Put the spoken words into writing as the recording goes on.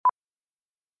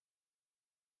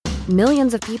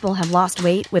Millions of people have lost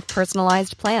weight with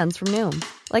personalized plans from Noom.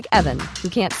 Like Evan, who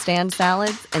can't stand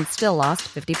salads and still lost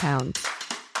 50 pounds.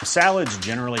 Salads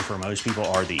generally for most people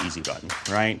are the easy button,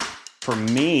 right? For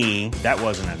me, that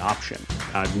wasn't an option.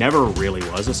 I never really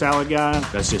was a salad guy.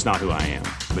 That's just not who I am.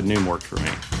 But Noom worked for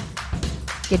me.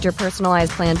 Get your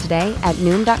personalized plan today at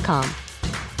Noom.com.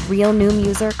 Real Noom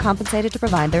user compensated to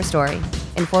provide their story.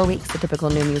 In 4 weeks, the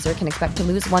typical Noom user can expect to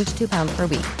lose 1 to 2 pounds per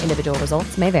week. Individual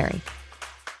results may vary.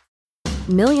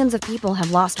 Millions of people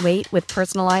have lost weight with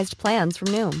personalized plans from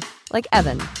Noom. Like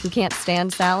Evan, who can't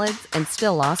stand salads and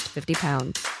still lost 50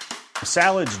 pounds.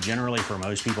 Salads generally for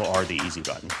most people are the easy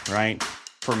button, right?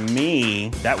 For me,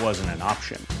 that wasn't an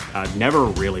option. I never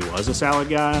really was a salad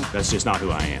guy. That's just not who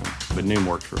I am. But Noom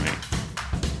worked for me.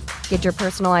 Get your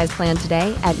personalized plan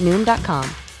today at Noom.com.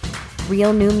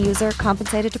 Real Noom user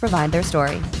compensated to provide their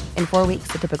story. In 4 weeks,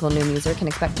 the typical Noom user can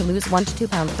expect to lose 1 to 2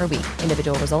 pounds per week.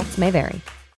 Individual results may vary.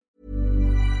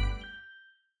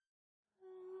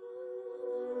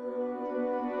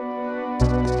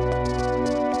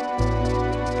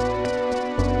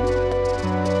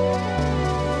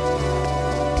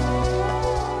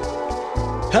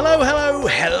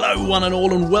 Hello, one and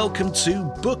all, and welcome to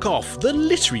Book Off, the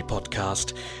literary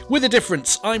podcast. With a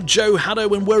difference, I'm Joe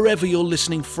Haddo, and wherever you're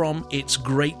listening from, it's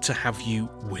great to have you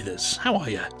with us. How are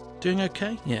you? Doing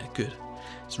okay? Yeah, good.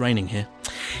 It's raining here.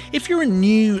 If you're a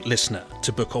new listener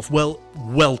to Book Off, well,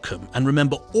 welcome. And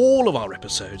remember, all of our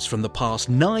episodes from the past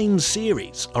 9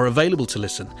 series are available to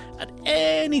listen at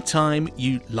any time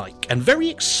you like. And very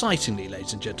excitingly,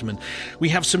 ladies and gentlemen, we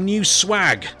have some new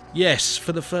swag. Yes,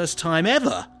 for the first time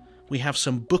ever, we have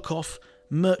some Book Off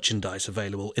merchandise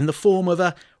available in the form of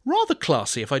a rather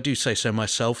classy, if I do say so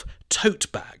myself,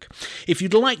 tote bag. If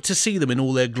you'd like to see them in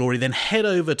all their glory, then head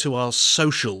over to our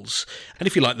socials. And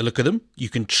if you like the look of them, you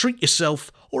can treat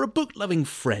yourself or a book-loving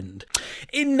friend.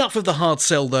 Enough of the hard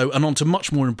sell, though, and on to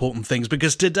much more important things,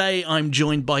 because today I'm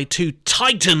joined by 2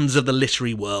 titans of the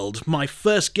literary world. My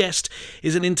first guest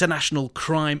is an international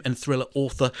crime and thriller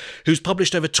author who's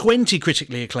published over 20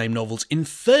 critically acclaimed novels in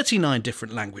 39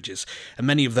 different languages, and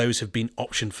many of those have been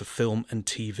optioned for film and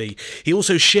TV. He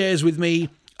also shares with me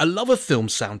a love of film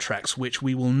soundtracks, which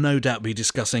we will no doubt be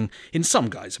discussing in some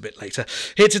guise a bit later.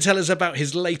 Here to tell us about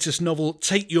his latest novel,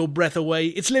 Take Your Breath Away,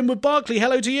 it's Linwood Barclay.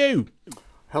 Hello to you.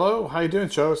 Hello, how you doing,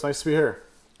 Joe? It's nice to be here.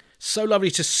 So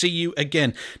lovely to see you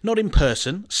again. Not in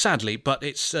person, sadly, but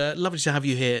it's lovely to have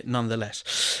you here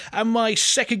nonetheless. And my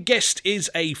second guest is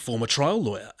a former trial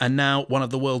lawyer and now one of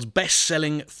the world's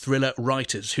best-selling thriller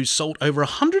writers who's sold over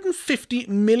 150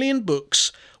 million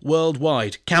books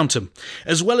worldwide. Count 'em.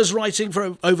 As well as writing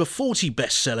for over 40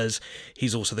 bestsellers,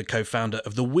 he's also the co-founder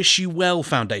of the Wish You Well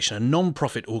Foundation, a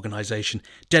non-profit organisation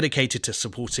dedicated to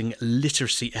supporting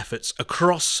literacy efforts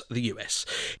across the US.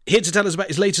 Here to tell us about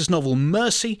his latest novel,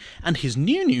 Mercy, and his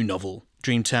new novel,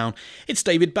 Dreamtown, it's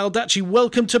David Baldacci.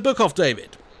 Welcome to Book Off,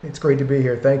 David. It's great to be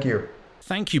here. Thank you.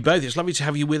 Thank you both. It's lovely to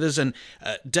have you with us. And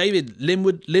David,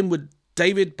 Linwood,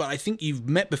 David, but I think you've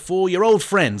met before. You're old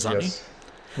friends, aren't you?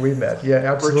 We met, yeah,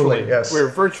 absolutely, Virtually. yes. We're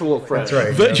virtual friends.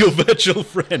 That's right. Your virtual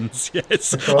friends,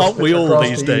 yes. Aren't we all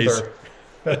these days?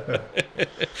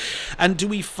 And do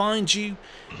we find you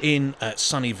in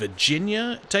sunny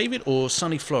Virginia, David, or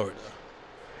sunny Florida?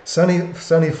 Sunny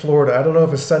Florida. I don't know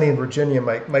if it's sunny in Virginia.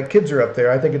 My kids are up there.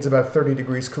 I think it's about 30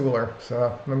 degrees cooler,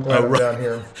 so I'm glad I'm down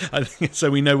here. I think so.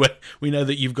 We know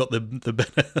that you've got the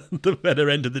better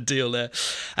end of the deal there.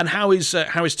 And how is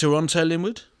Toronto,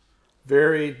 Linwood?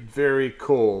 Very, very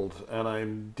cold, and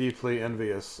I'm deeply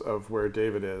envious of where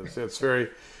David is.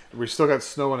 We still got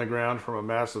snow on the ground from a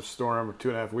massive storm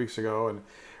 2.5 weeks ago, and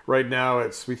right now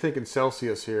we think in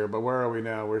Celsius here, but where are we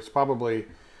now? It's probably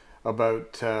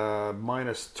about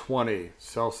minus 20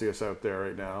 Celsius out there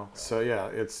right now. So yeah,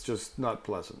 it's just not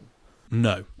pleasant.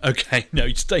 No. Okay. No,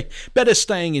 better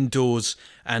staying indoors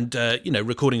and,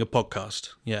 recording a podcast.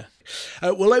 Yeah.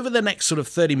 Well, over the next sort of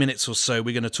 30 minutes or so,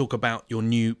 we're going to talk about your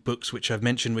new books, which I've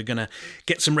mentioned. We're going to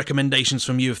get some recommendations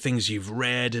from you of things you've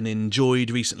read and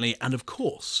enjoyed recently. And of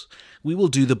course, we will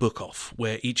do the book off,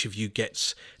 where each of you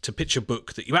gets to pitch a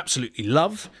book that you absolutely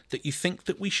love, that you think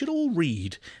that we should all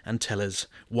read, and tell us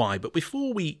why. But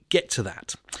before we get to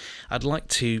that, I'd like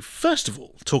to, first of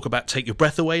all, talk about Take Your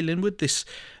Breath Away, Linwood. This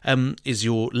is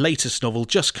your latest novel,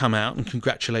 just come out, and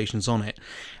congratulations on it.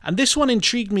 And this one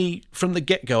intrigued me from the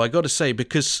get-go, I got to say,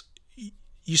 because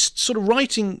you're sort of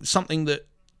writing something that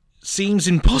seems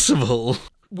impossible,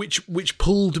 which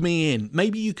pulled me in.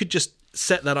 Maybe you could just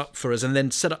set that up for us and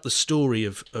then set up the story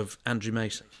of Andrew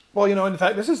Mason. Well, in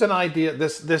fact, this is an idea,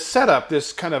 this setup,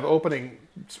 this kind of opening,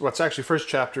 what's actually first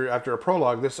chapter after a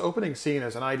prologue, this opening scene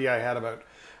is an idea I had about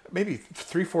maybe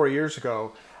 3-4 years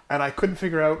ago, and I couldn't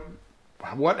figure out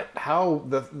how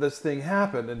this thing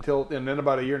happened and then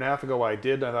about a year and a half ago I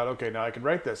did. And I thought, okay, now I can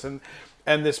write this. And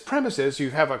this premise is if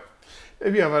you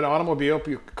have an automobile,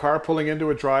 car pulling into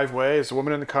a driveway. There's a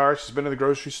woman in the car. She's been to the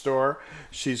grocery store.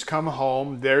 She's come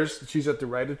home. She's at the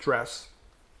right address.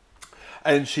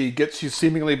 And she's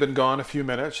seemingly been gone a few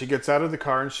minutes. She gets out of the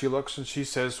car and she looks and she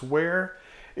says, "Where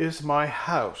is my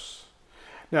house?"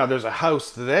 Now, there's a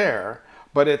house there,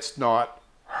 but it's not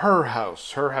her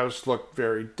house. Her house looked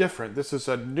very different. This is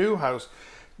a new house,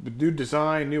 new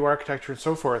design, new architecture, and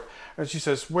so forth. And she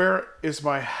says, "Where is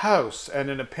my house?" And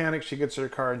in a panic, she gets in her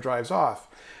car and drives off.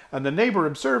 And the neighbor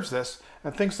observes this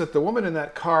and thinks that the woman in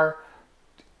that car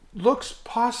looks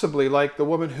possibly like the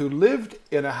woman who lived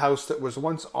in a house that was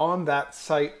once on that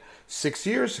site 6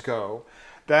 years ago.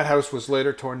 That house was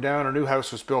later torn down. A new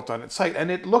house was built on its site,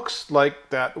 and it looks like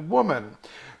that woman.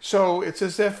 So it's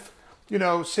as if,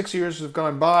 6 years have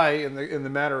gone by in the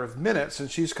matter of minutes, and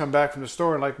she's come back from the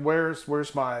store and like, where's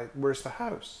the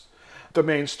house? The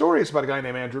main story is about a guy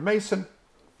named Andrew Mason,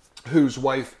 whose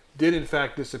wife did in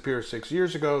fact disappear 6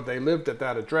 years ago. They lived at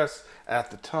that address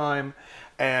at the time,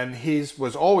 and he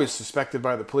was always suspected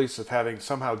by the police of having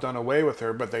somehow done away with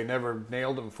her, but they never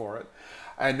nailed him for it.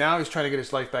 And now he's trying to get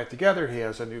his life back together. He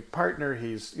has a new partner.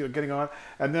 He's getting on.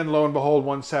 And then lo and behold,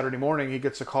 one Saturday morning, he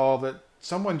gets a call that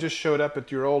someone just showed up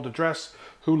at your old address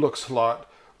who looks a lot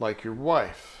like your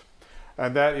wife.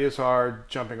 And that is our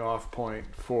jumping off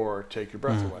point for Take Your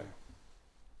Breath Away.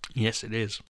 Yes, it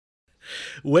is.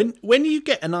 When you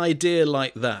get an idea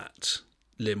like that,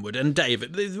 Linwood and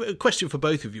David, there's a question for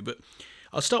both of you, but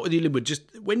I'll start with you, Linwood. Just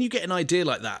when you get an idea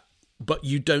like that, but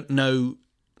you don't know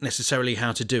necessarily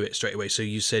how to do it straight away. So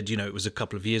you said, it was a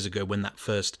couple of years ago when that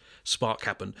first spark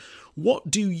happened. What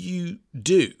do you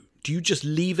do? Do you just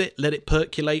leave it, let it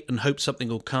percolate and hope something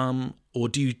will come? Or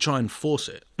do you try and force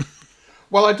it?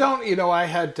 Well, I don't, I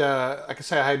had, like I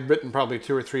say, I had written probably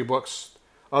 2 or 3 books,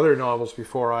 other novels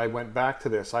before I went back to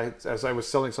this. As I was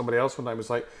selling somebody else one time, it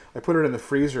was like, I put it in the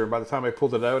freezer, and by the time I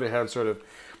pulled it out, it had sort of,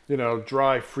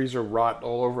 dry freezer rot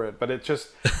all over it. But it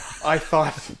just, I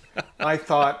finally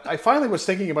was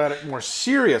thinking about it more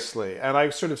seriously, and I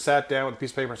sort of sat down with a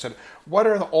piece of paper and said, what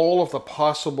are all of the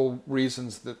possible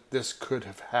reasons that this could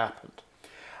have happened?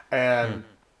 And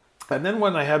then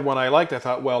when I had one I liked, I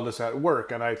thought, well, does that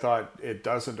work? And I thought, it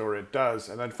doesn't or it does.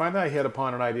 And then finally I hit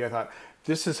upon an idea. I thought,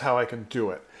 this is how I can do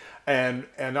it. And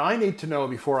I need to know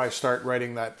before I start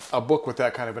writing a book with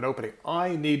that kind of an opening,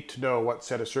 I need to know what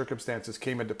set of circumstances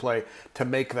came into play to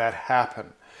make that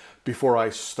happen before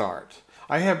I start.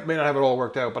 I may not have it all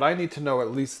worked out, but I need to know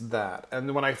at least that.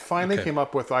 And when I finally came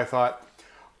up with, I thought,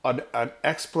 an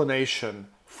explanation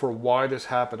for why this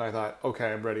happened, I thought,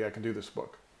 okay, I'm ready. I can do this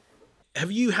book.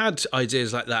 Have you had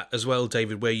ideas like that as well,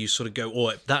 David, where you sort of go,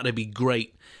 oh, that'd be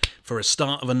great for a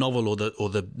start of a novel or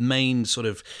the main sort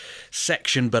of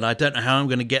section, but I don't know how I'm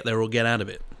going to get there or get out of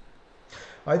it?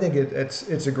 I think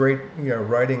it's a great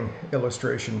writing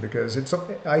illustration, because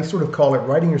I sort of call it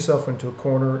writing yourself into a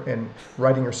corner and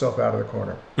writing yourself out of the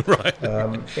corner. Right.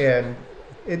 And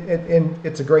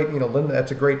it's a great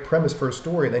that's a great premise for a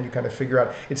story. And then you kind of figure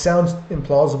out, it sounds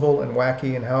implausible and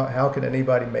wacky, and how can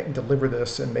anybody deliver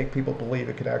this and make people believe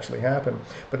it could actually happen?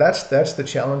 But that's the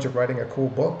challenge of writing a cool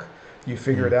book. You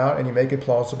figure it out and you make it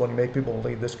plausible and you make people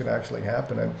believe this could actually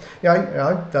happen. And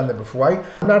I've done that before.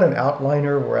 I'm not an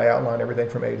outliner where I outline everything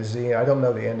from A to Z. I don't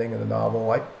know the ending of the novel.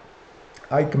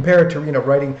 I compare it to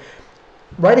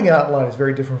writing an outline is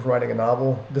very different from writing a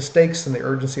novel. The stakes and the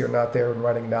urgency are not there in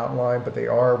writing an outline, but they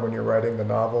are when you're writing the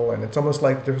novel. And it's almost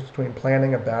like the difference between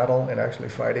planning a battle and actually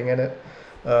fighting in it,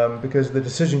 because the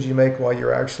decisions you make while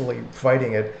you're actually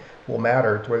fighting it will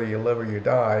matter to whether you live or you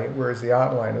die, whereas the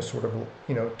outline is sort of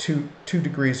two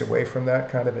degrees away from that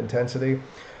kind of intensity.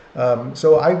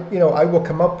 So I will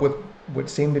come up with what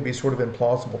seem to be sort of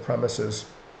implausible premises,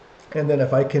 and then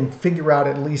if I can figure out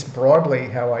at least broadly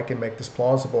how I can make this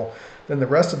plausible, then the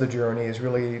rest of the journey is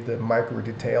really the micro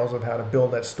details of how to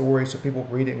build that story so people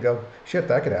read it and go, shit,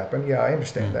 that could happen. Yeah, I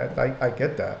understand that. I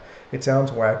get that. It sounds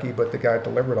wacky, but the guy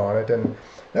delivered on it, and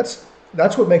that's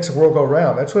what makes the world go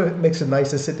round. That's what makes it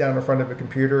nice to sit down in front of a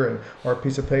computer or a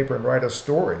piece of paper and write a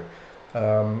story.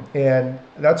 And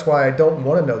that's why I don't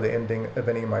want to know the ending of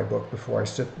any of my book before I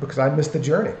sit, because I miss the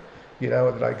journey,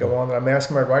 that I go on. And I'm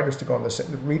asking my readers to go on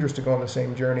the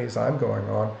same journey as I'm going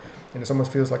on. And it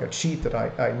almost feels like a cheat that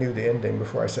I knew the ending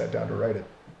before I sat down to write it.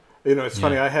 It's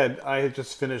funny. I had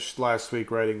just finished last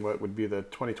week writing what would be the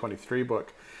 2023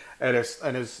 book. And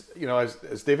as you know,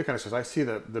 as David kind of says, I see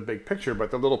the big picture,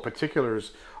 but the little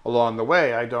particulars along the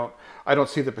way, I don't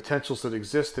see the potentials that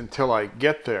exist until I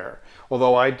get there.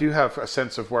 Although I do have a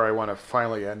sense of where I want to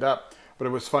finally end up. But it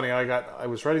was funny. I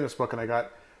was writing this book, and I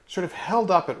got sort of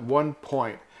held up at one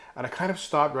point, and I kind of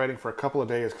stopped writing for a couple of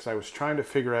days because I was trying to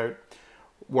figure out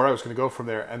where I was going to go from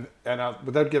there. And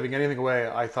without giving anything away,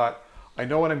 I thought, I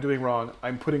know what I'm doing wrong.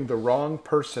 I'm putting the wrong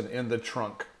person in the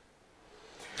trunk.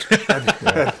 And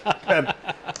then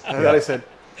I said,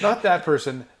 not that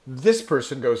person, this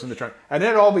person goes in the trunk. And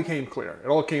then it all became clear. It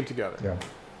all came together.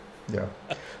 Yeah.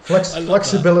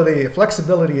 Flexibility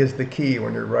is the key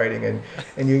when you're writing,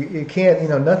 and you can't,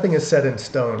 nothing is set in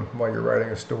stone while you're writing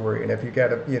a story. And if you got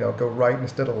to, go right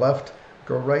instead of left,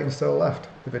 go right instead of left.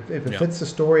 If it fits the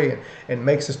story and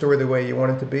makes the story the way you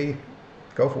want it to be,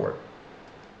 go for it.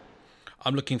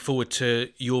 I'm looking forward to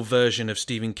your version of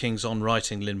Stephen King's On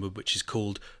Writing, Linwood, which is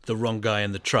called The Wrong Guy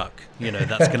in the Truck.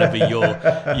 That's going to be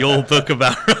your book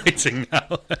about writing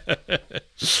now.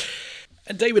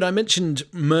 And David, I mentioned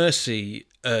Mercy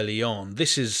early on.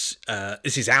 This is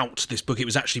out, this book. It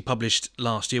was actually published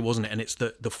last year, wasn't it? And it's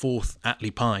the fourth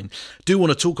Atlee Pine. Do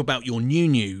want to talk about your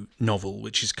new novel,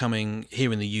 which is coming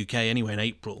here in the UK anyway in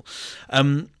April.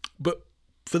 But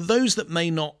for those that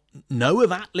may not know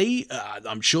of Atlee,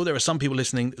 I'm sure there are some people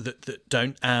listening that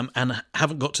don't and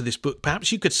haven't got to this book.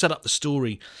 Perhaps you could set up the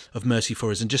story of Mercy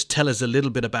for us and just tell us a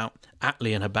little bit about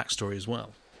Atlee and her backstory as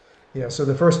well. Yeah, so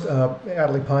the first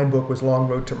Atlee Pine book was Long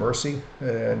Road to Mercy,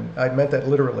 and I meant that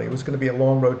literally. It was going to be a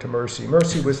long road to Mercy.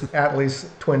 Mercy was Atlee's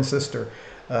twin sister,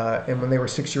 and when they were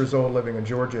 6 years old living in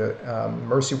Georgia,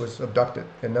 Mercy was abducted,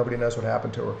 and nobody knows what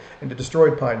happened to her. And it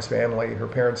destroyed Pine's family. Her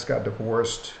parents got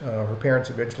divorced. Her parents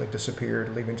eventually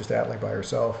disappeared, leaving just Atlee by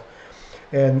herself.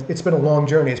 And it's been a long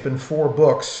journey. It's been 4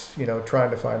 books,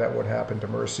 trying to find out what happened to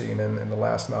Mercy. And then in the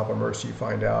last novel, Mercy, you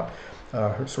find out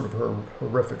her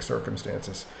horrific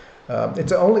circumstances.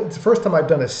 It's the first time I've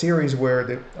done a series where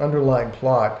the underlying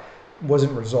plot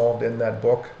wasn't resolved in that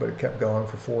book, but it kept going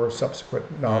for 4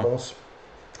 subsequent novels.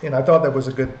 And I thought that was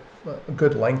a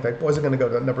good length. I wasn't going to go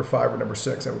to number 5 or number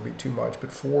 6. That would be too much.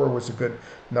 But 4 was a good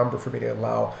number for me to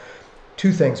allow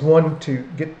 2 things. 1, to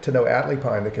get to know Atlee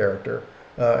Pine, the character.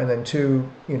 And then 2,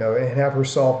 and have her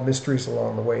solve mysteries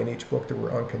along the way in each book that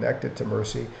were unconnected to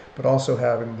Mercy, but also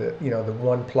having the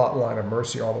one plot line of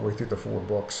Mercy all the way through the 4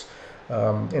 books.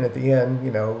 And at the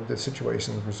end, the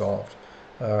situation is resolved.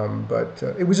 But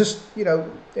it was just,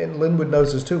 and Linwood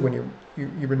knows this too, when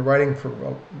you've been writing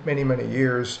for many, many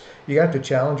years, you have to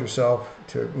challenge yourself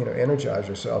to, energize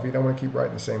yourself. You don't want to keep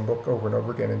writing the same book over and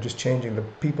over again and just changing the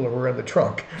people who are in the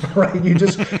trunk, right? You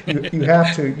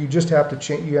have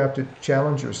to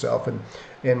challenge yourself.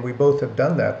 And we both have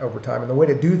done that over time. And the way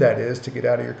to do that is to get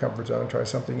out of your comfort zone, try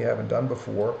something you haven't done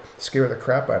before, scare the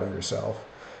crap out of yourself.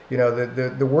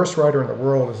 The worst writer in the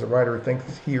world is the writer who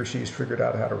thinks he or she's figured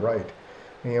out how to write.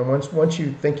 Once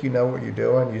you think you know what you're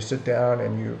doing, you sit down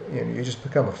and you just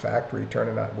become a factory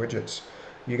turning out widgets.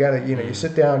 You gotta, you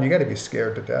sit down. You gotta be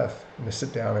scared to death and to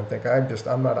sit down and think,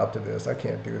 I'm not up to this. I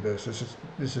can't do this.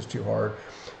 This is too hard,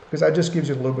 because that just gives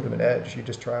you a little bit of an edge. You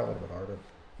just try a little bit harder.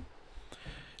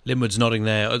 Linwood's nodding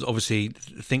there. Obviously,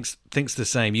 thinks the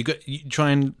same. You try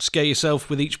and scare yourself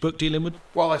with each book, do you, Linwood?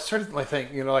 Well, I certainly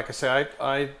think, like I say,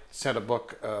 I sent a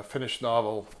book, finished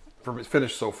novel,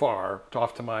 finished so far,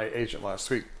 off to my agent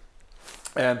last week,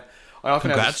 and I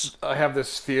often have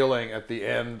this feeling at the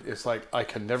end. It's like I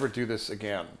can never do this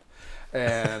again,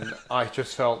 and I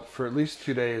just felt for at least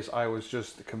 2 days I was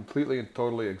just completely and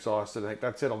totally exhausted. I think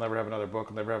that's it. I'll never have another book.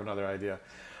 I'll never have another idea.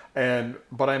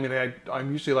 But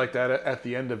I'm usually like that at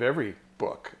the end of every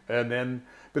book, and then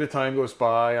a bit of time goes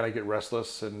by and I get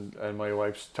restless, and my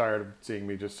wife's tired of seeing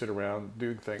me just sit around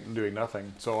doing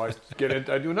nothing. So I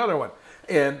I do another one,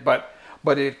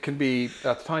 but it can be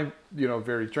at the time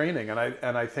very draining, and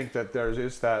I think that there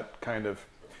is that kind of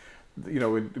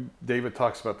when David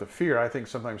talks about the fear. I think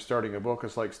sometimes starting a book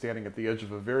is like standing at the edge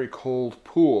of a very cold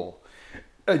pool,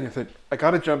 and you think, I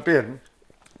got to jump in,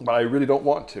 but I really don't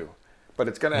want to. But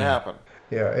it's going to happen.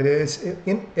 Yeah, it is.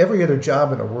 In every other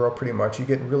job in the world, pretty much, you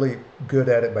get really good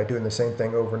at it by doing the same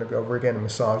thing over and over again and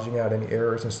massaging out any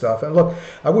errors and stuff. And look,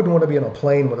 I wouldn't want to be on a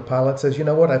plane where the pilot says, you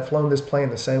know what, I've flown this plane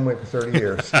the same way for 30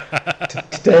 years.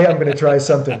 Today I'm going to try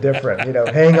something different.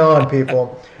 Hang on,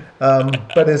 people.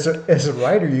 But as a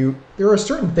writer, there are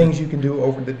certain things you can do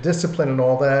over the discipline and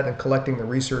all that, and collecting the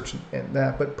research and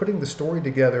that, but putting the story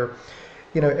together,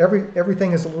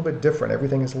 everything is a little bit different.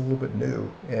 Everything is a little bit new.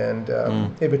 And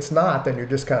if it's not, then you're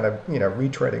just kind of,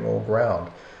 retreading old ground.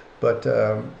 But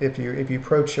if you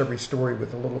approach every story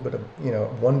with a little bit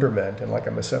of wonderment and like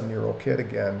I'm a 7-year-old kid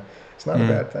again, it's not a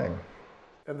bad thing.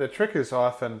 And the trick is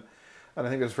often, and I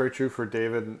think it's very true for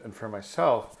David and for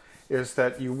myself, is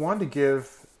that you want to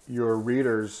give your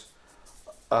readers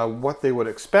what they would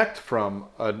expect from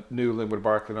a new Linwood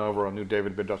Barclay novel or a new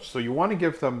David Bidulph. So you want to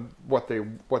give them what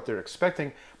they're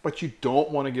expecting, but you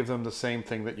don't want to give them the same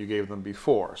thing that you gave them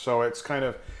before. So it's kind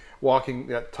of walking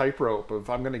that tightrope of,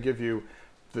 I'm going to give you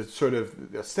the sort of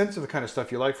a sense of the kind of stuff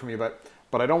you like from me, but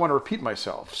I don't want to repeat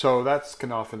myself. So that can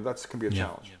be a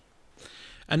challenge. Yeah.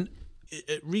 And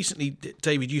recently,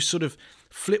 David, you sort of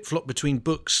flip-flop between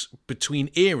books, between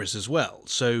eras as well.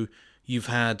 So you've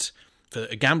had, for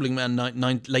A Gambling Man,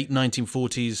 late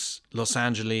 1940s, Los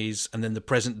Angeles, and then the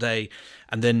present day.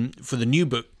 And then for the new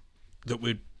book that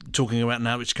we're talking about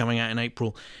now, which is coming out in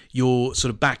April, you're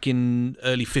sort of back in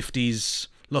early 50s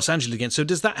Los Angeles again. So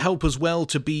does that help as well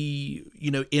to be,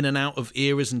 in and out of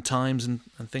eras and times and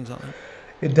things like that?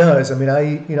 It does. I mean,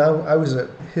 I was a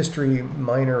history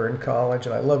minor in college,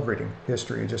 and I love reading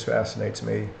history. It just fascinates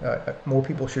me. More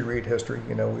people should read history.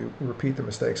 We repeat the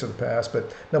mistakes of the past,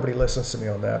 but nobody listens to me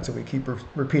on that, so we keep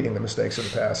repeating the mistakes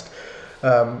of the past.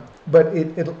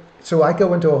 So I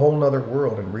go into a whole nother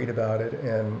world and read about it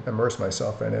and immerse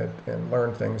myself in it and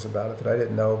learn things about it that I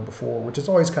didn't know before, which is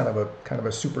always kind of a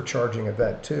supercharging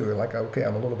event too. Like, okay,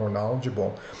 I'm a little more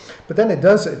knowledgeable. But then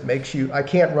it makes you, I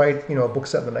can't write, a book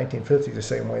set in the 1950s the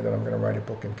same way that I'm going to write a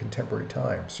book in contemporary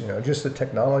times. Just the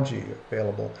technology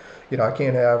available. I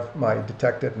can't have my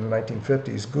detective in the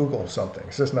 1950s Google something.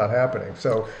 It's just not happening.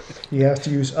 So he has to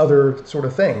use other sort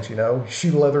of things,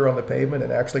 shoe leather on the pavement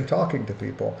and actually talking to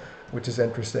people, which is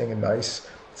interesting and nice.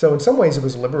 So in some ways it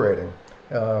was liberating,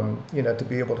 to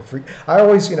be able to I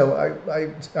always,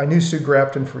 I knew Sue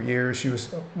Grafton for years. She was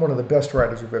one of the best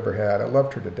writers we've ever had. I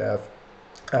loved her to death.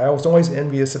 I was always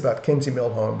envious about Kinsey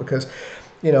Milhone because,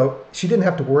 she didn't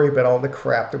have to worry about all the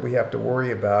crap that we have to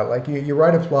worry about. Like you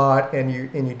write a plot and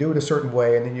you do it a certain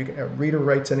way, and then a reader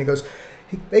writes in and he goes,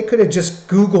 they could have just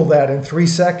Googled that in 3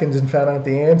 seconds and found out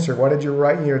the answer. Why did you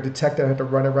write? Detective had to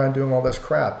run around doing all this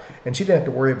crap, and she didn't have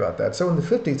to worry about that. So in the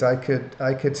 50s,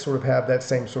 I could sort of have that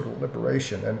same sort of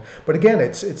liberation. But again,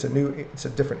 it's a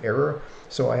different era,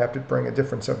 so I have to bring a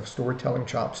different set of storytelling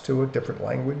chops to it, different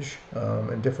language,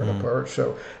 and different approach.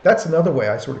 So that's another way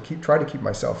I sort of try to keep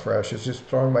myself fresh, is just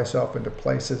throwing myself into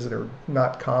places that are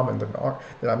not common,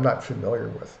 that I'm not familiar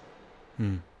with.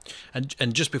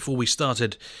 And just before we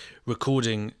started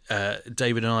recording,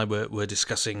 David and I were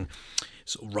discussing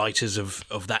sort of writers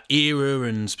of that era,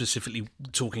 and specifically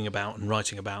talking about and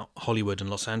writing about Hollywood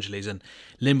and Los Angeles and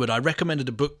Linwood. I recommended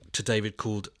a book to David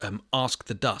called Ask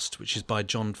the Dust, which is by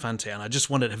John Fante. And I just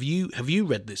wondered, have you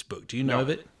read this book? Do you know of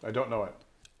it? I don't know it.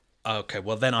 Okay,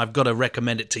 well then I've got to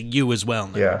recommend it to you as well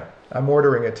now. Yeah, I'm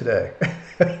ordering it today.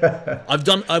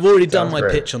 I've already done my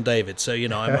pitch on David, so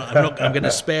I'm going to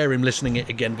spare him listening it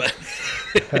again. But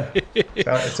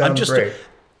it sounds great.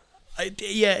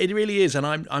 Yeah, it really is, and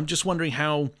I'm just wondering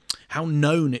how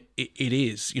known it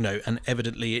is, and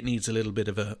evidently it needs a little bit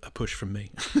of a push from me,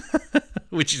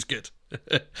 which is good.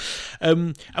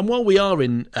 And while we are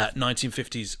in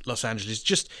 1950s Los Angeles,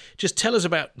 just tell us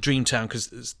about Dreamtown,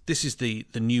 because this is the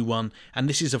new one, and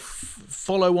this is a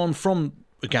follow-on from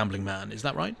A Gambling Man. Is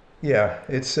that right? Yeah,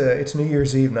 it's New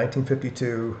Year's Eve,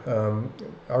 1952.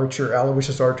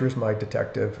 Aloysius Archer is my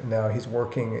detective. Now he's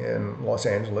working in Los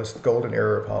Angeles, the golden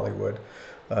era of Hollywood.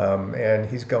 And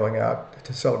he's going out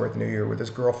to celebrate the New Year with his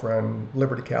girlfriend,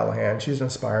 Liberty Callahan. She's an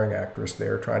aspiring actress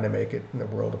there, trying to make it in the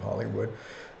world of Hollywood.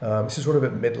 She's sort of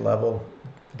at mid-level.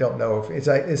 Don't know if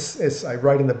as I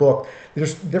write in the book,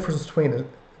 there's a difference between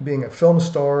being a film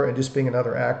star and just being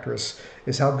another actress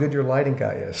is how good your lighting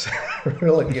guy is,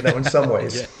 really, in some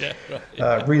ways.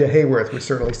 Right. Rita Hayworth would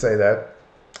certainly say that.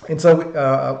 And so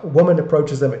a woman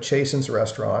approaches them at Chasen's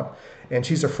restaurant, and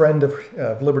she's a friend of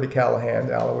Liberty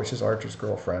Callahan, Aloysius Archer's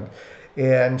girlfriend,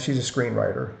 and she's a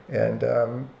screenwriter,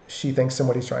 and she thinks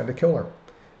somebody's trying to kill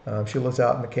her. She lives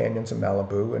out in the canyons of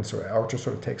Malibu, and so Archer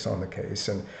sort of takes on the case.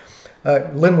 And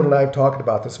Linwood and I have talked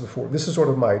about this before. This is sort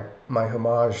of my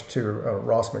homage to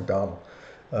Ross MacDonald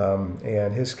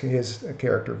and his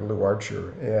character of Lou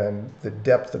Archer and the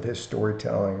depth of his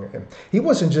storytelling. And he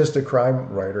wasn't just a crime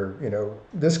writer.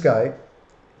 This guy,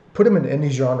 put him in any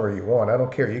genre you want. I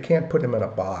don't care. You can't put him in a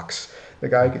box. The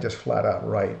guy could just flat out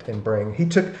write and he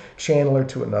took Chandler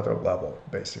to another level,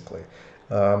 basically.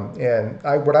 And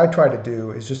what I try to do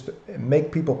is just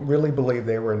make people really believe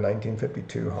they were in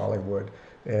 1952 Hollywood,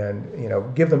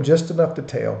 and give them just enough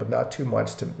detail, but not too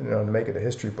much to make it a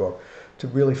history book, to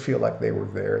really feel like they were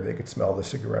there. They could smell the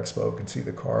cigarette smoke and see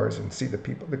the cars and see the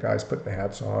people, the guys putting the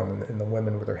hats on, and the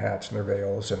women with their hats and their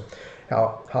veils, and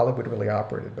how Hollywood really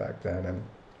operated back then. And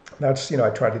that's,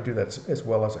 I tried to do that as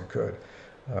well as I could.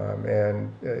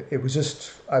 And it was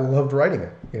just, I loved writing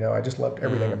it. I just loved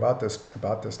everything about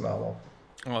this novel.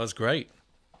 Oh, that's great.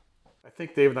 I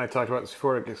think Dave and I talked about this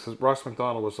before, because Ross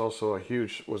Macdonald was also a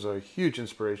huge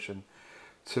inspiration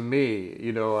to me.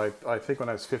 I think when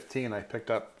I was 15, I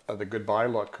picked up The Goodbye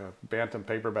Look, a Bantam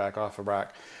paperback off a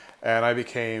rack, and I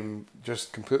became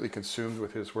just completely consumed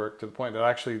with his work, to the point that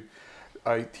actually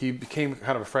he became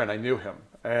kind of a friend. I knew him.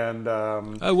 And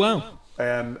oh, wow.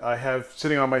 And I have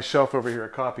sitting on my shelf over here a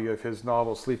copy of his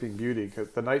novel Sleeping Beauty,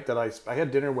 because the night that I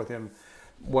had dinner with him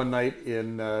one night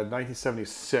in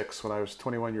 1976 when I was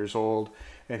 21 years old,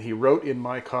 and he wrote in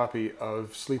my copy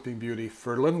of Sleeping Beauty,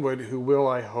 "For Linwood, who will,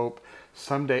 I hope,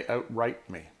 someday outright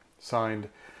me." Signed,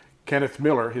 Kenneth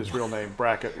Miller, his real name,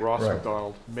 bracket, Ross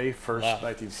Macdonald, May 1st,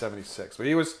 1976. But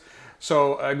he was,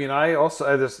 I also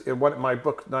had this, in my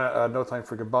book, No Time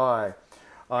for Goodbye,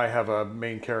 I have a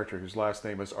main character whose last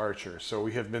name is Archer, so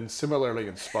we have been similarly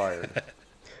inspired.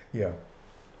 Yeah.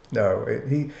 No,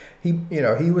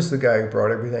 he was the guy who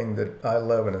brought everything that I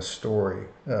love in a story.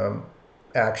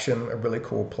 Action, a really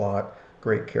cool plot,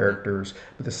 great characters,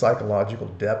 but the psychological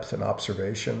depth and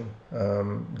observation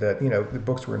that, the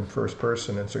books were in first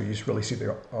person, and so you just really see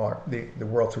the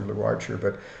world through Lew Archer.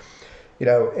 But,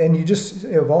 and you just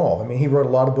evolve. He wrote a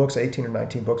lot of books, 18 or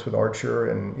 19 books with Archer,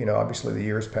 and, obviously the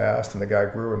years passed, and the guy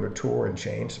grew and matured and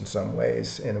changed in some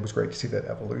ways, and it was great to see that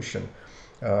evolution.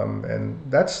 And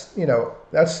that's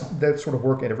sort of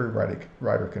work every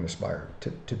writer can aspire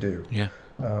to do. Yeah.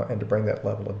 And to bring that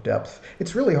level of depth.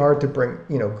 It's really hard to bring,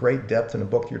 great depth in a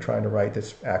book you're trying to write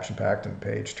that's action-packed and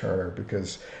page-turner,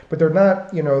 but they're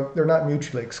not, they're not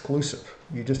mutually exclusive.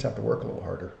 You just have to work a little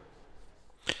harder.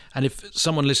 And if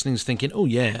someone listening is thinking, oh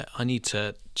yeah, I need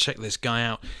to check this guy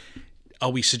out, are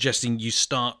we suggesting you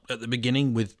start at the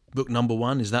beginning with book number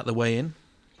 1? Is that the way in?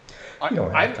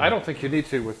 I don't think you need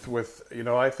to with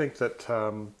I think that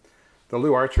the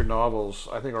Lew Archer novels,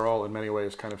 I think, are all in many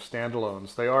ways kind of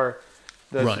standalones. They are,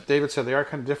 as David said, they are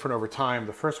kind of different over time.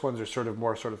 The first ones are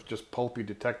more just pulpy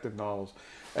detective novels,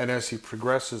 and as he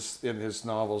progresses in his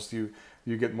novels, you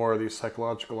get more of these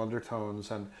psychological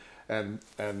undertones, and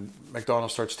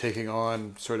Macdonald starts taking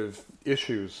on sort of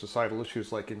societal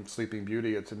issues, like in Sleeping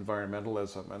Beauty, it's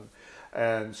environmentalism,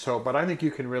 and so. But I think you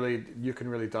can really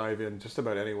dive in just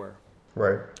about anywhere.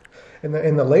 Right.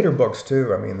 In the later books too,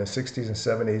 the 60s and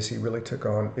 70s, he really took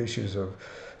on issues of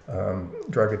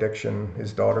drug addiction.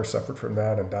 His daughter suffered from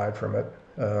that and died from it,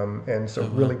 and so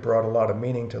really brought a lot of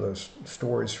meaning to those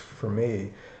stories for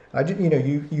me.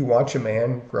 You watch a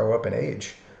man grow up in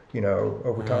age,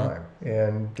 over time,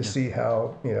 and to see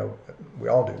how, we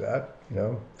all do that.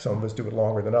 Some of us do it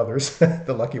longer than others.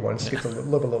 The lucky ones get to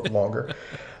live a little longer.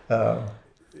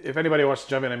 If anybody wants to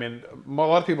jump in, a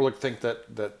lot of people think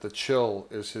that The Chill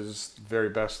is his very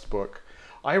best book.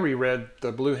 I reread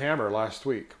The Blue Hammer last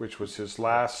week, which was his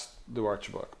last Lew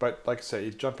Archer book. But like I say,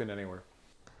 you jump in anywhere.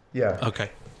 Yeah.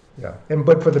 Okay. Yeah,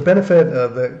 but for the benefit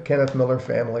of the Kenneth Miller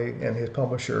family and his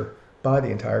publisher, buy the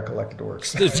entire collected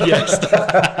works. Yes.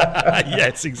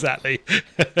 Yes, exactly.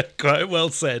 Quite well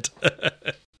said.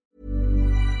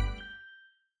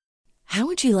 How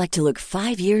would you like to look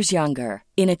 5 years younger?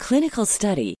 In a clinical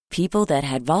study, people that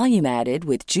had volume added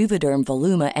with Juvederm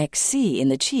Voluma XC in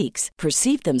the cheeks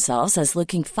perceived themselves as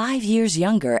looking 5 years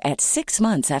younger at 6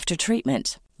 months after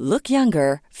treatment. Look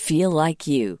younger, feel like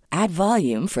you. Add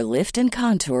volume for lift and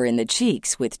contour in the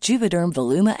cheeks with Juvederm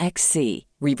Voluma XC.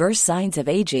 Reverse signs of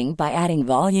aging by adding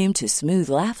volume to smooth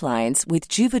laugh lines with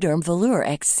Juvederm Volure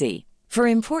XC. For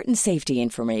important safety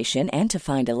information and to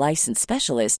find a licensed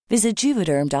specialist, visit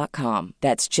Juvederm.com.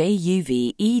 That's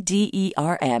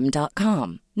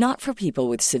JUVEDERM.com. Not for people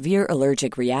with severe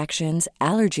allergic reactions,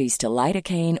 allergies to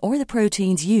lidocaine, or the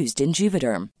proteins used in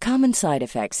Juvederm. Common side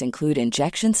effects include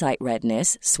injection site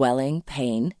redness, swelling,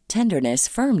 pain, tenderness,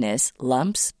 firmness,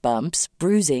 lumps, bumps,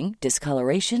 bruising,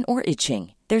 discoloration, or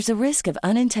itching. There's a risk of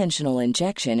unintentional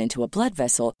injection into a blood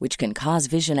vessel, which can cause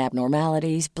vision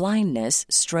abnormalities, blindness,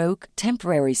 stroke,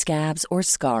 temporary scabs, or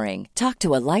scarring. Talk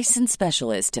to a licensed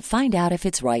specialist to find out if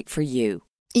it's right for you.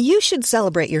 You should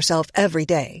celebrate yourself every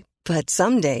day, but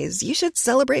some days you should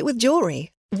celebrate with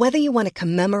jewelry. Whether you want to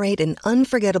commemorate an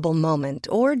unforgettable moment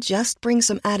or just bring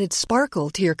some added sparkle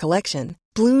to your collection,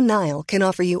 Blue Nile can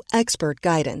offer you expert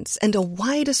guidance and a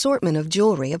wide assortment of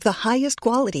jewelry of the highest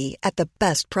quality at the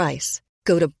best price.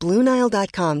 Go to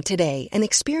BlueNile.com today and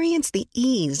experience the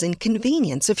ease and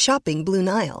convenience of shopping Blue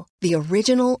Nile, the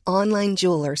original online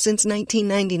jeweler since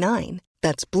 1999.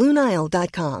 That's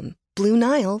BlueNile.com.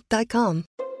 BlueNile.com.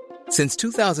 Since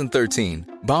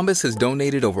 2013, Bombas has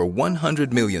donated over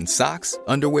 100 million socks,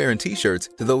 underwear, and T-shirts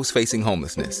to those facing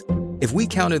homelessness. If we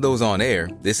counted those on air,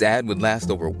 this ad would last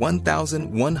over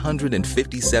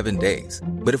 1,157 days.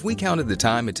 But if we counted the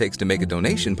time it takes to make a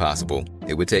donation possible,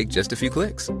 it would take just a few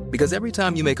clicks. Because every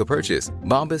time you make a purchase,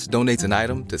 Bombas donates an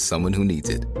item to someone who needs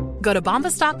it. Go to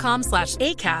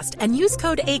bombas.com/ACAST and use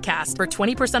code ACAST for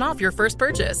 20% off your first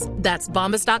purchase. That's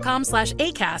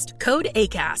bombas.com/ACAST, code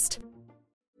ACAST.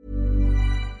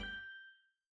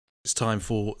 It's time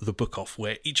for the Book Off,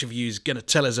 where each of you is going to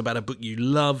tell us about a book you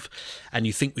love and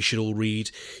you think we should all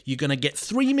read. You're going to get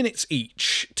 3 minutes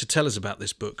each to tell us about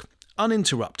this book,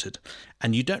 uninterrupted,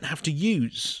 and you don't have to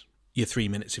use your 3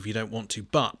 minutes if you don't want to.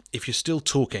 But if you're still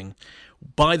talking,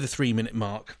 by the 3 minute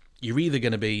mark, you're either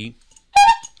going to be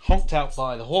honked out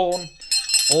by the horn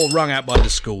or rung out by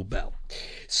the school bell.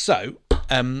 So,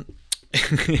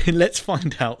 let's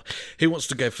find out who wants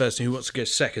to go first and who wants to go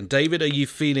second. David, are you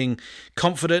feeling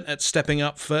confident at stepping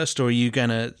up first, or are you going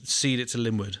to cede it to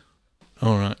Linwood?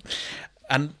 All right.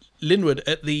 And Linwood,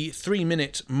 at the 3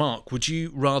 minute mark, would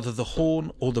you rather the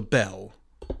horn or the bell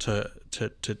to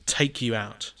take you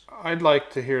out? I'd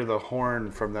like to hear the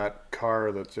horn from that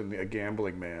car that's in A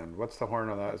Gambling Man. What's the horn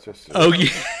on that? It's just. Oh, yeah.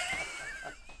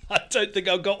 I don't think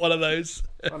I've got one of those.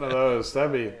 One of those.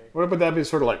 What would that be?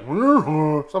 Sort of like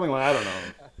something like, I don't know.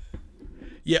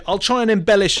 Yeah, I'll try and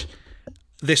embellish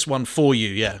this one for you.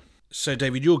 Yeah. So,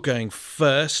 David, you're going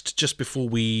first. Just before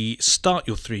we start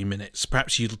your 3 minutes,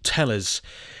 perhaps you'll tell us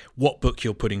what book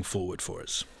you're putting forward for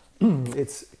us.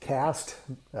 It's Caste.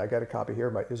 I got a copy here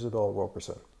by Isabel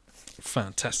Wilkerson.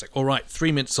 Fantastic. All right,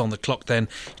 3 minutes on the clock. Then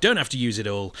you don't have to use it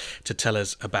all to tell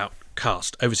us about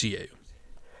Caste. Over to you.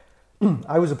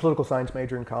 I was a political science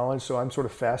major in college, so I'm sort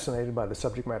of fascinated by the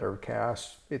subject matter of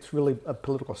caste. It's really a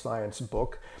political science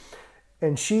book.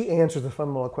 And she answers the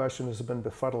fundamental question that's been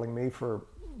befuddling me for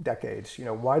decades.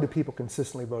 Why do people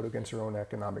consistently vote against their own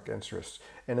economic interests?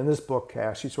 And in this book,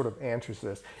 Caste, she sort of answers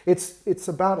this. It's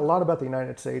about a lot about the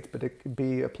United States, but it could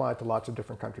be applied to lots of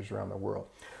different countries around the world.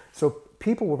 So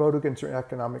people will vote against their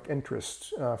economic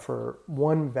interests for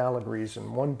one valid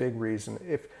reason, one big reason.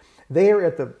 If they are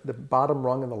at the bottom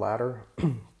rung of the ladder,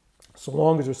 so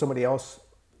long as there's somebody else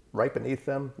right beneath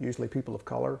them, usually people of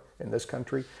color in this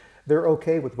country, they're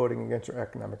okay with voting against their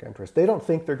economic interests. They don't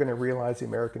think they're going to realize the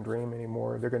American dream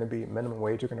anymore. They're going to be minimum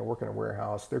wage. They're going to work in a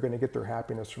warehouse. They're going to get their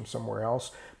happiness from somewhere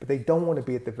else. But they don't want to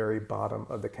be at the very bottom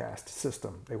of the caste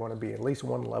system. They want to be at least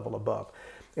one level above.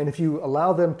 And if you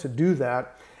allow them to do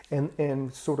that,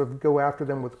 and sort of go after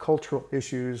them with cultural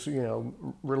issues,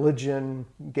 religion,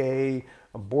 gay,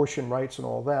 abortion rights and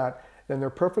all that, then they're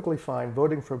perfectly fine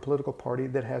voting for a political party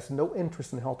that has no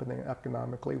interest in helping them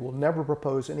economically, will never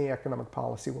propose any economic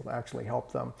policy will actually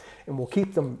help them, and will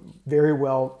keep them very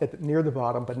well near the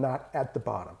bottom, but not at the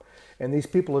bottom. And these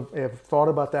people have thought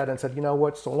about that and said, you know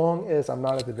what, so long as I'm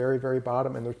not at the very, very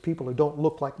bottom and there's people who don't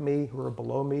look like me, who are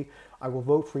below me, I will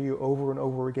vote for you over and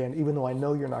over again, even though I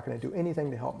know you're not going to do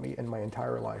anything to help me in my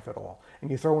entire life at all.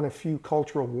 And you throw in a few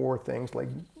cultural war things like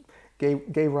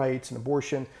gay rights and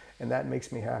abortion, and that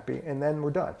makes me happy, and then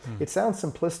we're done. It sounds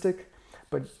simplistic,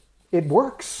 but it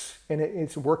works, and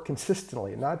it's worked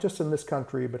consistently, not just in this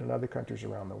country, but in other countries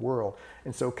around the world.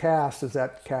 And so caste is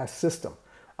that caste system.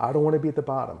 I don't want to be at the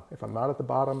bottom. If I'm not at the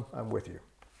bottom, I'm with you.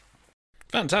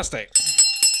 Fantastic.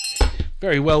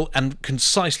 Very well and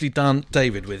concisely done,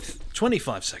 David, with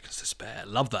 25 seconds to spare.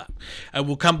 Love that.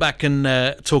 We'll come back and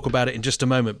talk about it in just a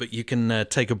moment, but you can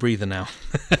take a breather now.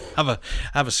 have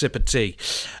a sip of tea.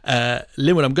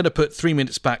 Linwood, I'm going to put 3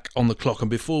 minutes back on the clock, and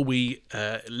before we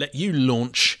let you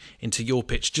launch into your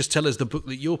pitch, just tell us the book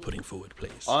that you're putting forward,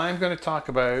 please. I'm going to talk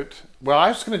about... Well, I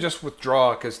was going to just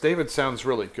withdraw because David sounds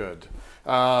really good.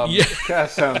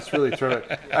 Caste sounds really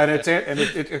terrific, and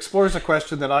it explores a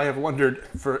question that I have wondered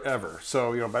forever.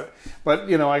 So but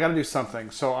I got to do something.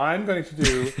 So I'm going to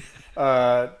do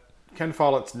Ken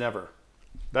Follett's Never.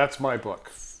 That's my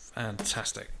book.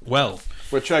 Fantastic. Well,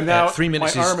 which I'm now 3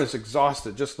 minutes. My arm is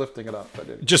exhausted just lifting it up.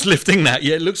 Just lifting that,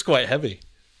 yeah, it looks quite heavy.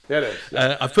 It is.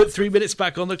 Yeah. I've put 3 minutes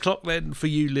back on the clock then for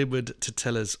you, Linwood, to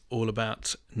tell us all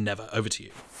about Never. Over to you.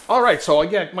 All right, so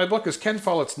again, my book is Ken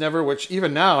Follett's Never, which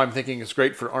even now I'm thinking is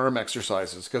great for arm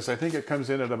exercises because I think it comes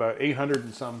in at about 800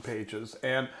 and some pages.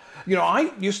 And,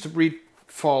 I used to read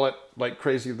Follett like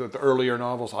crazy, the earlier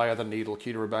novels, Eye of the Needle,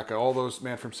 Key to Rebecca, all those,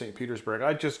 Man from St. Petersburg.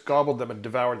 I just gobbled them and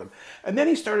devoured them. And then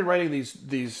he started writing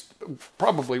these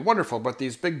probably wonderful, but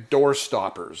these big door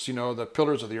stoppers, the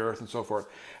Pillars of the Earth and so forth.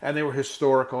 And they were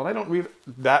historical. And I don't read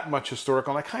that much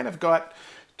historical. And I kind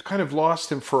of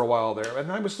lost him for a while there.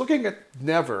 And I was looking at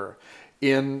Never,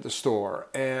 in the store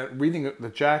and reading the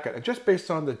jacket. And just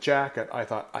based on the jacket, I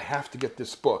thought, I have to get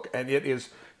this book. And it is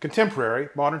contemporary,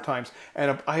 modern times.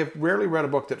 And I have rarely read a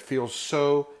book that feels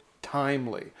so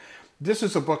timely. This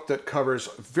is a book that covers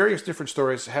various different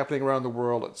stories happening around the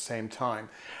world at the same time.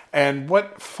 And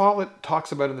what Follett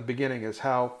talks about in the beginning is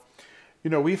how,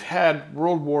 we've had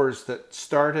world wars that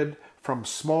started from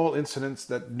small incidents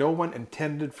that no one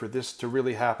intended for this to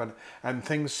really happen, and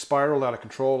things spiraled out of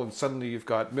control, and suddenly you've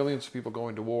got millions of people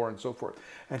going to war and so forth.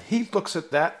 And he looks at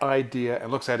that idea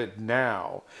and looks at it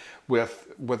now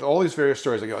with all these various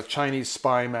stories, like a Chinese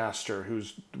spy master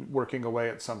who's working away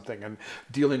at something and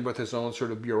dealing with his own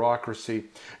sort of bureaucracy.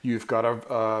 You've got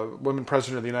a woman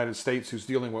president of the United States who's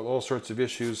dealing with all sorts of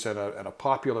issues and a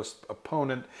populist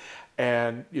opponent.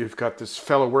 And you've got this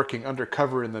fellow working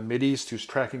undercover in the Mideast who's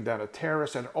tracking down a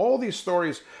terrorist. And all these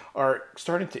stories are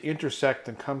starting to intersect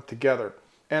and come together.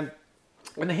 And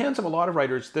in the hands of a lot of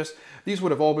writers, these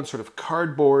would have all been sort of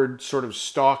cardboard, sort of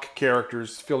stock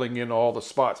characters filling in all the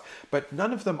spots. But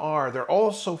none of them are. They're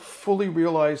all so fully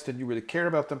realized and you really care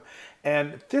about them.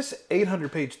 And this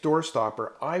 800-page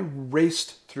doorstopper, I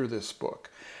raced through this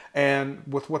book. And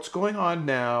with what's going on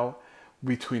now,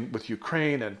 with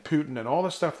Ukraine and Putin and all the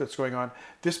stuff that's going on,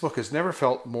 this book has never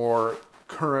felt more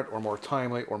current or more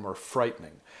timely or more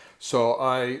frightening. So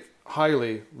I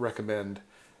highly recommend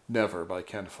Never by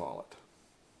Ken Follett.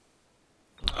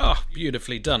 Oh,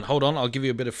 beautifully done. Hold on, I'll give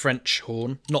you a bit of French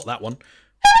horn. Not that one.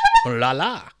 La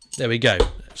la. There we go.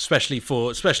 Especially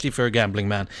for a gambling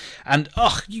man. And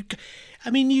you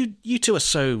two are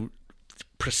so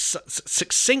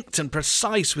succinct and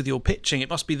precise with your pitching. It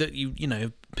must be that you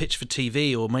pitch for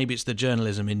TV, or maybe it's the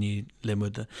journalism in you,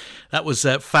 Linwood. That was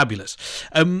fabulous.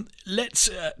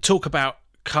 Let's talk about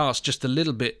cast just a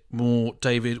little bit more,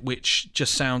 David, which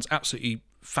just sounds absolutely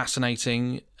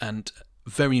fascinating and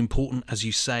very important. As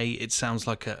you say, it sounds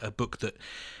like a book that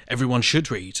everyone should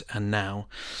read. And now,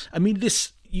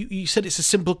 you said it's a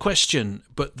simple question,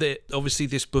 but obviously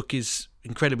this book is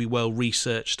incredibly well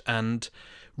researched and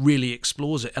really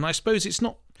explores it. And I suppose it's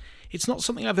not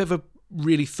something I've ever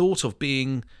really thought of,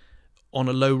 being on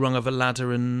a low rung of a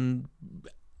ladder and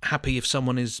happy if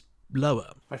someone is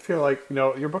lower. I feel like,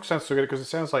 your book sounds so good because it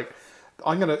sounds like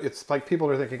it's like people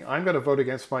are thinking, I'm going to vote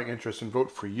against my interests and vote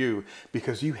for you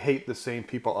because you hate the same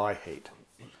people I hate.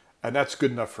 And that's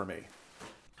good enough for me.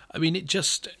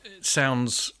 It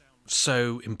sounds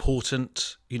so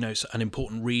important, it's an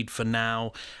important read for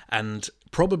now, and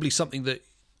probably something that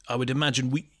I would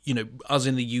imagine us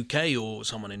in the UK or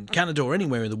someone in Canada or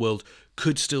anywhere in the world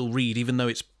could still read, even though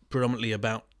it's predominantly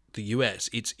about the US.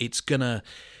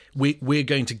 We're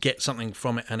going to get something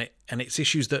from it, and it's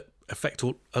issues that affect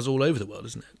us all over the world,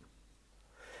 isn't it?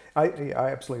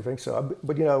 I absolutely think so.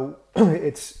 But I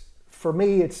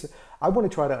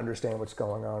want to try to understand what's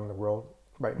going on in the world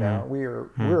right now.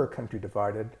 We're a country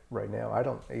divided right now. I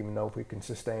don't even know if we can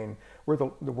sustain. We're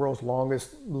the world's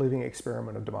longest living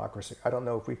experiment of democracy. I don't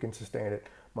know if we can sustain it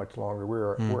much longer.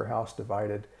 We're a house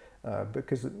divided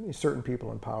because certain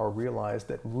people in power realize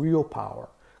that real power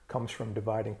comes from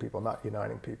dividing people, not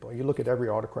uniting people. You look at every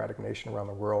autocratic nation around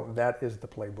the world, that is the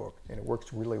playbook, and it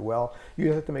works really well.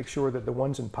 You have to make sure that the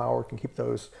ones in power can keep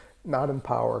those not in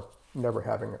power never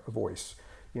having a voice.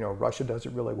 Russia does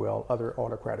it really well. Other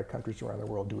autocratic countries around the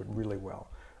world do it really well.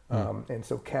 And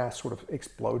so Caste sort of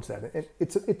explodes that.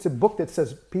 It's a book that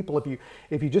says, people,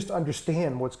 if you just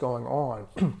understand what's going on,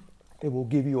 it will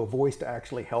give you a voice to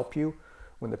actually help you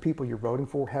when the people you're voting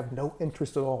for have no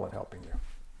interest at all in helping you.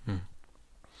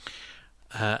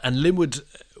 And Linwood,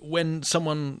 when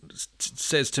someone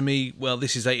says to me, well,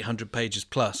 this is 800 pages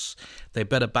plus, they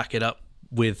better back it up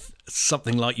with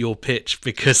something like your pitch,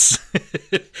 because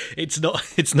it's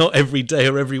not every day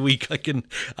or every week I can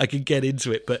get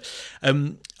into it. But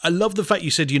I love the fact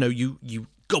you said you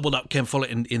gobbled up Ken Follett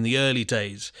in the early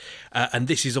days, and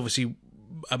this is obviously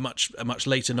a much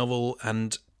later novel,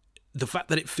 and the fact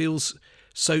that it feels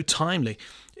so timely.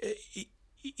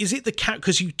 Is it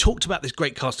because you talked about this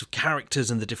great cast of characters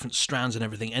and the different strands and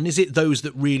everything, and is it those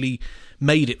that really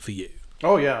made it for you?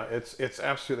 Oh yeah, it's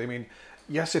absolutely.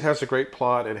 Yes, it has a great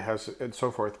plot, it has and so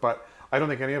forth, but I don't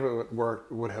think any of it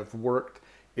would have worked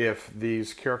if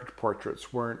these character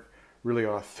portraits weren't really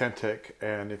authentic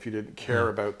and if you didn't care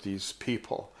about these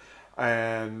people.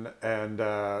 And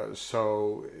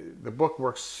so the book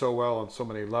works so well on so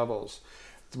many levels,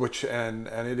 and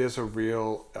it is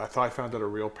I found it a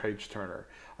real page turner.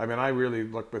 I really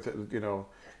look with it,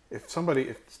 if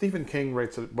Stephen King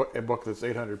writes a book that's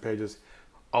 800 pages,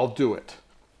 I'll do it.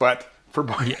 But for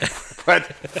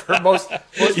most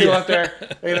people out there,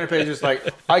 800 pages,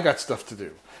 I got stuff to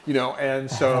do, and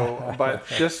so, but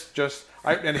just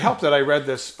And it helped that I read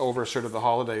this over sort of the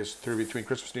holidays through between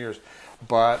Christmas and New Year's,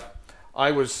 but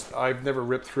I've never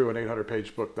ripped through an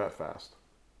 800-page book that fast.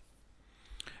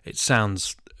 It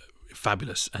sounds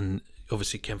fabulous, and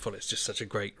obviously Ken Follett's just such a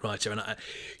great writer, and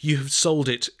you have sold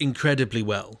it incredibly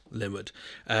well, Linwood.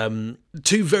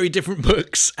 2 very different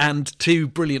books and 2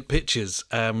 brilliant pictures,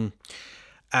 and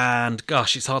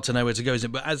gosh, it's hard to know where to go, isn't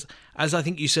it? But as I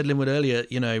think you said, Linwood, earlier,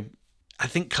 I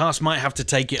think Cast might have to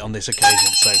take it on this occasion.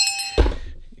 So,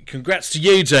 congrats to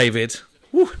you, David.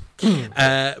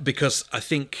 Because I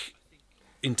think,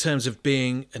 in terms of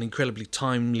being an incredibly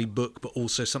timely book, but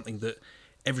also something that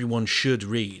everyone should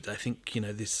read, I think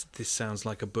this sounds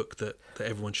like a book that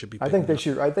everyone should be picking up.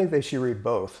 I think they should read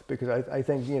both, because I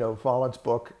think Follett's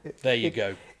book. There you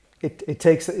go. It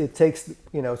takes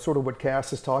sort of what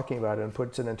Cass is talking about and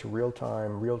puts it into real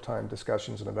time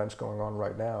discussions and events going on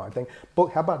right now. I think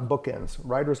how about bookends?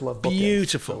 Writers love bookends.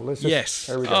 Beautiful. So yes.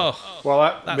 There we go. Oh,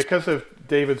 well, because of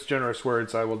David's generous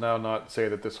words, I will now not say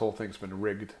that this whole thing's been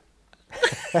rigged.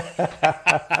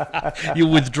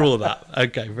 You'll withdraw that.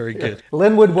 Okay, very good.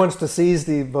 Linwood wants to seize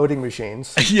the voting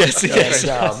machines. Yes.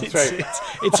 That's right.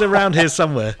 It's around here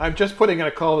somewhere. I'm just putting in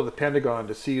a call to the Pentagon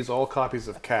to seize all copies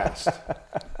of Cast.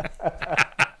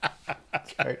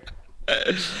 That's right.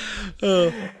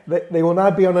 They will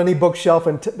not be on any bookshelf,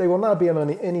 and they will not be on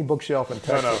any bookshelf in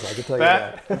Texas. No. I can tell you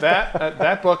that.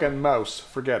 That book and Mouse,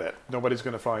 forget it. Nobody's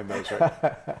going to find those, right?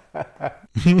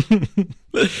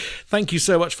 Thank you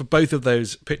so much for both of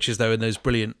those pictures, though, and those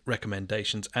brilliant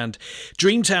recommendations. And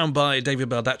Dreamtown by David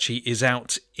Baldacci is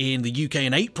out in the UK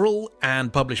in April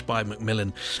and published by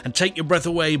Macmillan. And Take Your Breath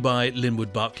Away by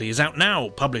Linwood Barclay is out now,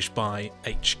 published by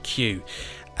HQ.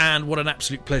 And what an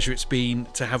absolute pleasure it's been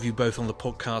to have you both on the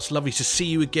podcast. Lovely to see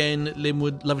you again,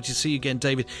 Linwood. Lovely to see you again,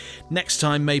 David. Next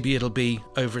time, maybe it'll be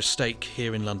over a steak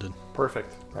here in London.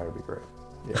 Perfect. That would be great.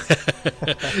 Yeah.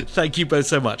 Thank you both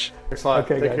so much. Thanks a lot.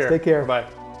 Okay, guys. Take care. Bye.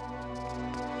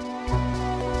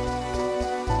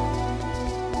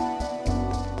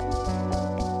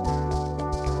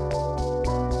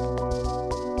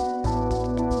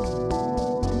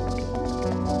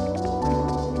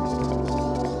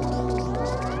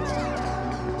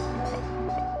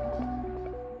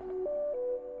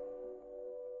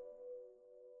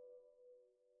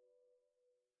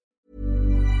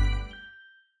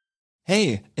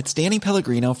 Hey, it's Danny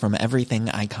Pellegrino from Everything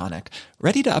Iconic.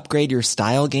 Ready to upgrade your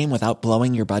style game without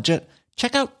blowing your budget?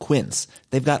 Check out Quince.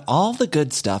 They've got all the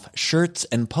good stuff, shirts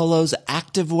and polos,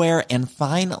 activewear, and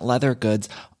fine leather goods,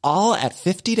 all at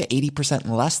 50 to 80%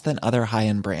 less than other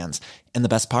high-end brands. And the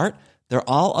best part? They're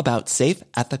all about safe,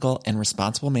 ethical, and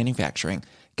responsible manufacturing.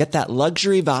 Get that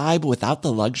luxury vibe without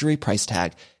the luxury price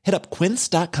tag. Hit up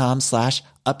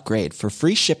quince.com/upgrade for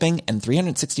free shipping and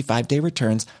 365-day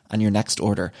returns on your next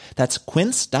order. That's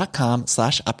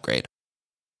quince.com/upgrade.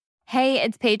 Hey,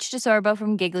 it's Paige DeSorbo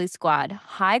from Giggly Squad.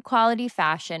 High quality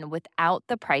fashion without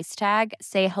the price tag.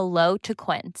 Say hello to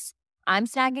Quince. I'm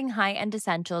snagging high-end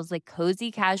essentials like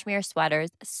cozy cashmere sweaters,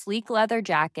 sleek leather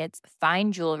jackets,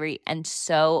 fine jewelry, and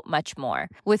so much more.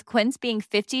 With Quince being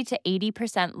 50 to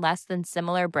 80% less than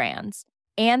similar brands.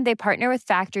 And they partner with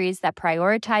factories that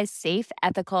prioritize safe,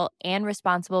 ethical, and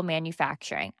responsible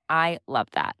manufacturing. I love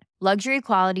that. Luxury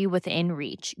quality within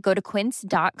reach. Go to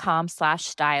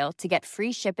quince.com/style to get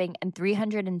free shipping and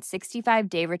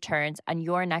 365-day returns on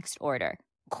your next order.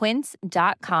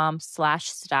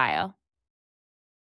 Quince.com/style.